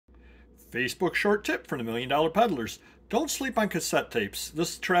Facebook short tip from the $1 Million Peddlers. Don't sleep on cassette tapes.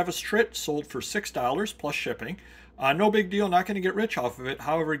 This Travis Tritt sold for $6 plus shipping. No big deal, not going to get rich off of it.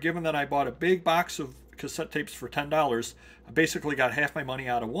 However, given that I bought a big box of cassette tapes for $10, I basically got half my money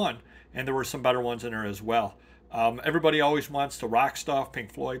out of one, and there were some better ones in there as well. Everybody always wants the rock stuff,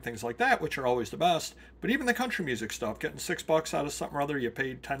 Pink Floyd, things like that, which are always the best. But even the country music stuff, getting $6 out of something or other you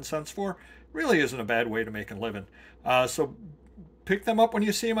paid 10 cents for, really isn't a bad way to make a living. So pick them up when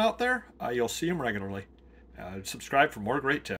you see them out there. You'll see them regularly. Subscribe for more great tips.